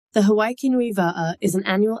The Hawaiki Nui Va'a is an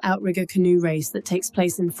annual outrigger canoe race that takes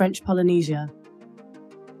place in French Polynesia.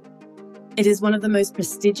 It is one of the most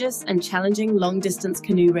prestigious and challenging long-distance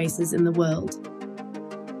canoe races in the world.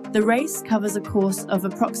 The race covers a course of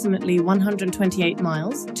approximately 128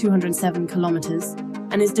 miles, 207 kilometers,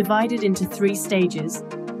 and is divided into 3 stages,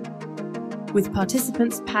 with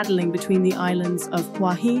participants paddling between the islands of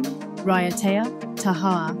Huahine, Raiatea,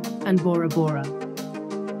 Taha'a, and Bora Bora.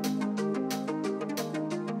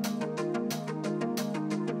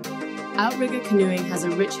 Outrigger canoeing has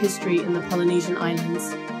a rich history in the Polynesian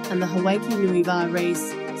islands, and the Hawaiki Nui Va'a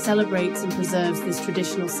race celebrates and preserves this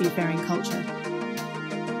traditional seafaring culture.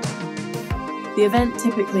 The event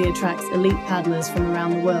typically attracts elite paddlers from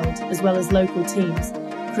around the world, as well as local teams,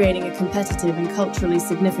 creating a competitive and culturally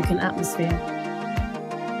significant atmosphere.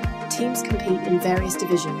 Teams compete in various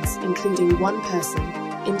divisions, including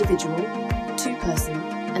 1-person, individual, 2-person,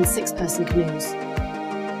 and 6-person canoes.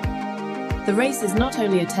 The race is not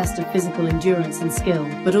only a test of physical endurance and skill,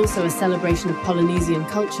 but also a celebration of Polynesian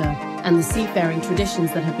culture and the seafaring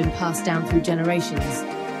traditions that have been passed down through generations.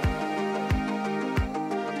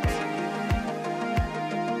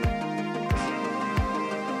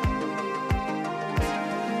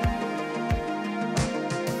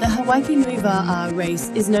 The Hawaiki Nui Va'a race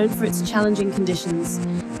is known for its challenging conditions,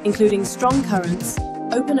 including strong currents,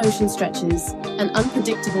 open ocean stretches, and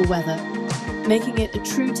unpredictable weather, making it a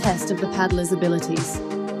true test of the paddler's abilities.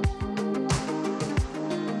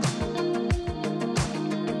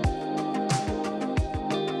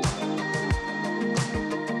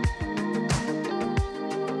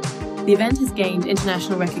 The event has gained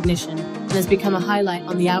international recognition and has become a highlight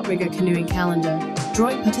on the Outrigger canoeing calendar,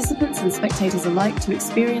 drawing participants and spectators alike to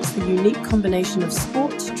experience the unique combination of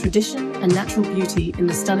sport, tradition, and natural beauty in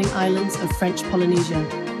the stunning islands of French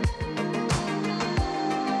Polynesia.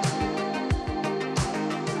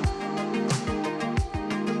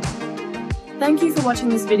 Thank you for watching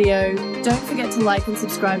this video. Don't forget to like and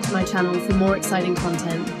subscribe to my channel for more exciting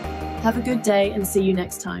content. Have a good day and see you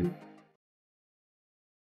next time.